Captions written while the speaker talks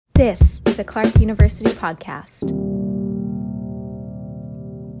This is a Clark University podcast.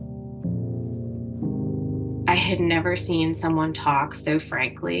 I had never seen someone talk so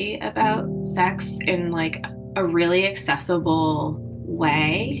frankly about sex in like a really accessible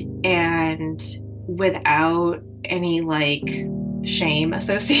way and without any like shame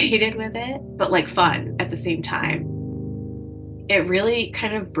associated with it, but like fun at the same time. It really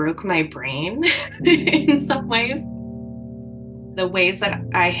kind of broke my brain in some ways. The ways that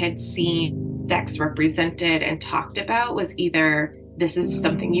I had seen sex represented and talked about was either this is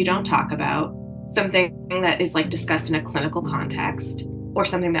something you don't talk about, something that is like discussed in a clinical context, or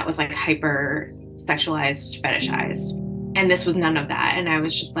something that was like hyper sexualized, fetishized. And this was none of that. And I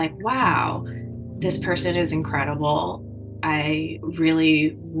was just like, wow, this person is incredible. I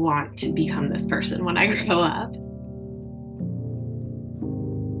really want to become this person when I grow up.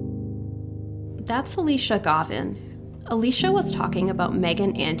 That's Alicia Gauvin. Alicia was talking about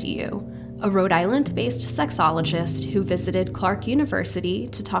Megan Andiu, a Rhode Island-based sexologist who visited Clark University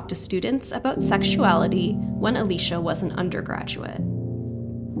to talk to students about sexuality when Alicia was an undergraduate.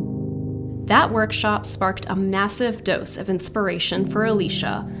 That workshop sparked a massive dose of inspiration for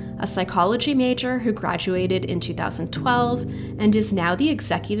Alicia, a psychology major who graduated in 2012 and is now the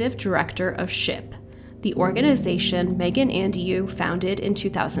executive director of SHIP, the organization Megan Andiu founded in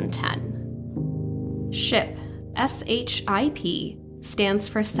 2010. SHIP, SHIP, stands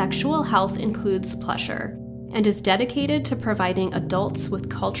for Sexual Health Includes Pleasure, and is dedicated to providing adults with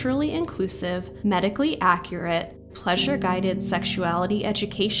culturally inclusive, medically accurate, pleasure-guided sexuality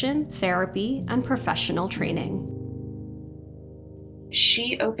education, therapy, and professional training.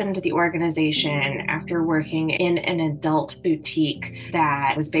 She opened the organization after working in an adult boutique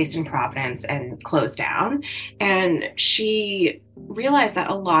that was based in Providence and closed down. And she realized that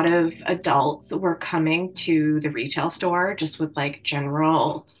a lot of adults were coming to the retail store just with like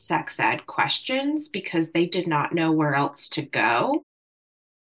general sex ed questions because they did not know where else to go.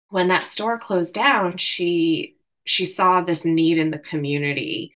 When that store closed down, she saw this need in the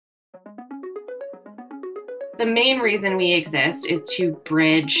community. The main reason we exist is to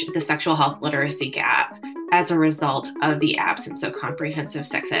bridge the sexual health literacy gap as a result of the absence of comprehensive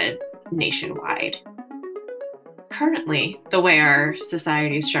sex ed nationwide. Currently, the way our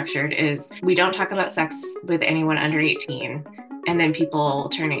society is structured is we don't talk about sex with anyone under 18, and then people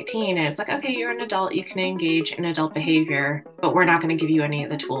turn 18 and it's like, okay, you're an adult, you can engage in adult behavior, but we're not going to give you any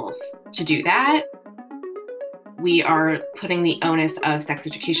of the tools to do that. We are putting the onus of sex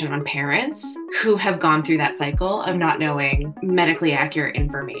education on parents who have gone through that cycle of not knowing medically accurate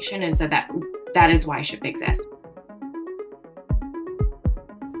information. And so that is why SHIP exists.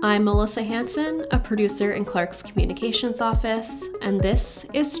 I'm Melissa Hansen, a producer in Clark's communications office, and this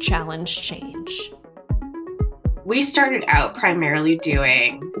is Challenge Change. We started out primarily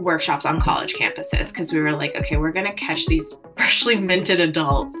doing workshops on college campuses because we were like, okay, we're going to catch these freshly minted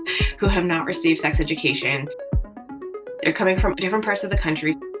adults who have not received sex education. They're coming from different parts of the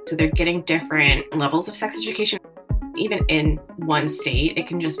country, so they're getting different levels of sex education. Even in one state, it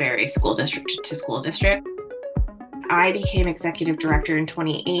can just vary school district to school district. I became executive director in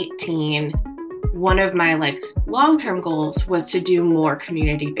 2018. One of my long-term goals was to do more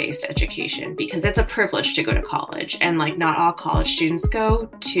community-based education because it's a privilege to go to college, and not all college students go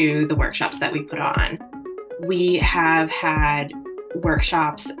to the workshops that we put on. We have had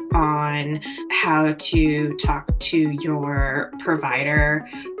workshops on how to talk to your provider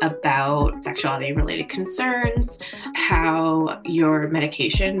about sexuality related concerns, how your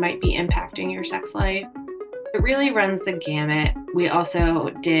medication might be impacting your sex life. It really runs the gamut. We also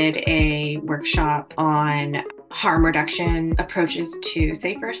did a workshop on harm reduction approaches to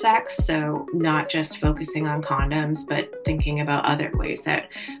safer sex. So not just focusing on condoms, but thinking about other ways that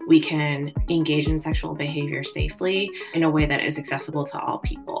we can engage in sexual behavior safely in a way that is accessible to all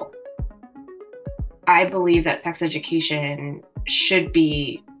people. I believe that sex education should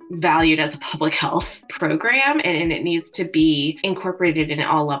be valued as a public health program, and it needs to be incorporated in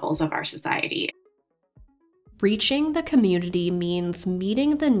all levels of our society. Reaching the community means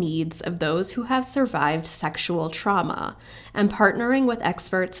meeting the needs of those who have survived sexual trauma and partnering with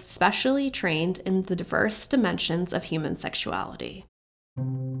experts specially trained in the diverse dimensions of human sexuality.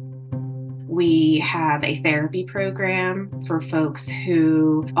 We have a therapy program for folks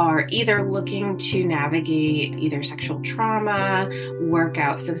who are either looking to navigate either sexual trauma, work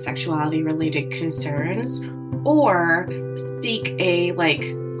out some sexuality-related concerns, or seek a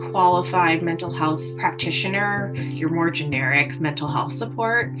qualified mental health practitioner, your more generic mental health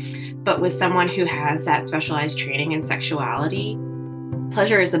support, but with someone who has that specialized training in sexuality.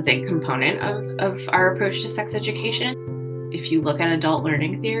 Pleasure is a big component of our approach to sex education. If you look at adult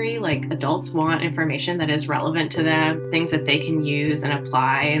learning theory, like adults want information that is relevant to them, things that they can use and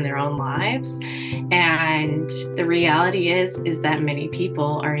apply in their own lives. And the reality is that many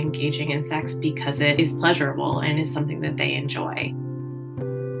people are engaging in sex because it is pleasurable and is something that they enjoy.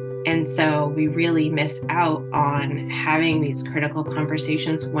 And so we really miss out on having these critical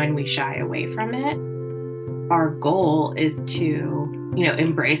conversations when we shy away from it. Our goal is to,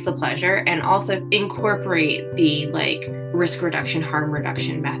 embrace the pleasure and also incorporate the risk reduction, harm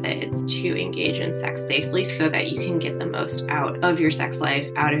reduction methods to engage in sex safely so that you can get the most out of your sex life,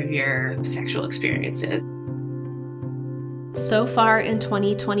 out of your sexual experiences. So far in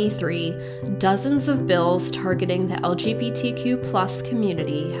 2023, dozens of bills targeting the LGBTQ+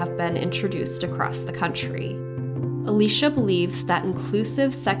 community have been introduced across the country. Alicia believes that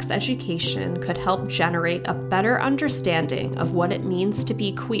inclusive sex education could help generate a better understanding of what it means to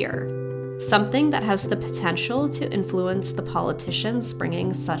be queer, something that has the potential to influence the politicians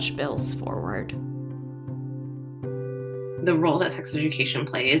bringing such bills forward. The role that sex education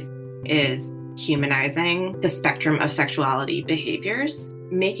plays is humanizing the spectrum of sexuality behaviors,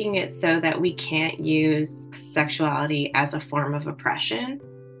 making it so that we can't use sexuality as a form of oppression.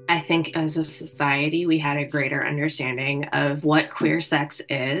 I think as a society, we had a greater understanding of what queer sex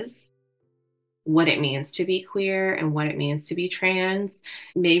is, what it means to be queer, and what it means to be trans.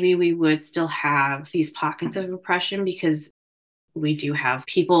 Maybe we would still have these pockets of oppression because we do have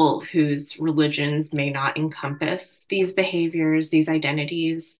people whose religions may not encompass these behaviors, these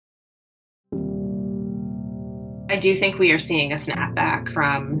identities. I do think we are seeing a snapback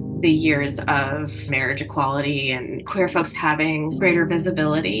from the years of marriage equality and queer folks having greater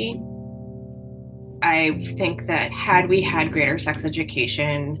visibility. I think that had we had greater sex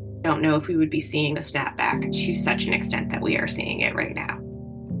education, I don't know if we would be seeing a snapback to such an extent that we are seeing it right now.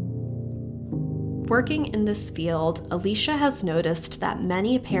 Working in this field, Alicia has noticed that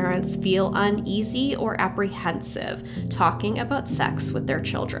many parents feel uneasy or apprehensive talking about sex with their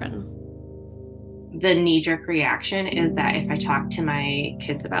children. The knee-jerk reaction is that if I talk to my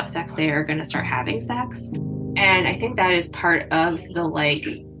kids about sex, they are going to start having sex. And I think that is part of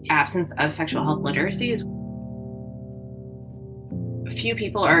the absence of sexual health literacy. Few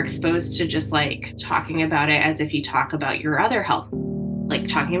people are exposed to just talking about it as if you talk about your other health, like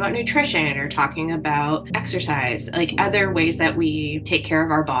talking about nutrition or talking about exercise, other ways that we take care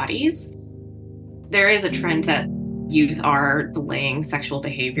of our bodies. There is a trend that youth are delaying sexual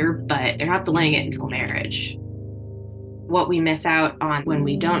behavior, but they're not delaying it until marriage. What we miss out on when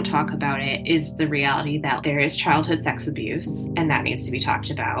we don't talk about it is the reality that there is childhood sex abuse, and that needs to be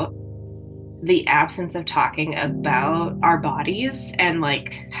talked about. The absence of talking about our bodies and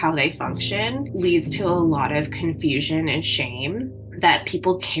how they function leads to a lot of confusion and shame that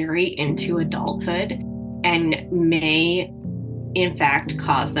people carry into adulthood and may, in fact,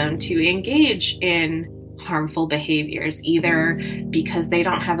 cause them to engage in harmful behaviors, either because they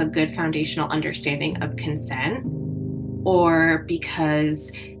don't have a good foundational understanding of consent or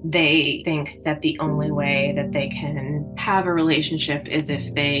because they think that the only way that they can have a relationship is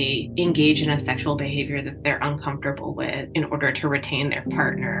if they engage in a sexual behavior that they're uncomfortable with in order to retain their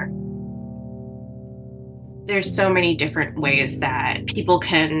partner. There's so many different ways that people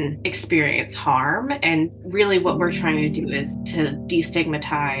can experience harm, and really what we're trying to do is to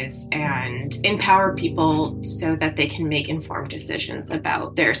destigmatize and empower people so that they can make informed decisions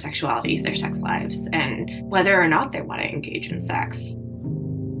about their sexualities, their sex lives, and whether or not they want to engage in sex.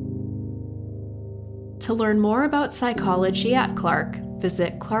 To learn more about psychology at Clark,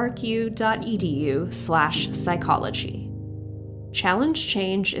 visit clarku.edu/psychology. Challenge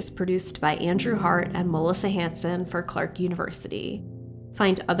Change is produced by Andrew Hart and Melissa Hansen for Clark University.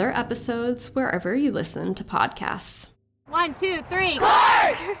 Find other episodes wherever you listen to podcasts. 1, 2, 3,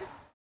 Clark!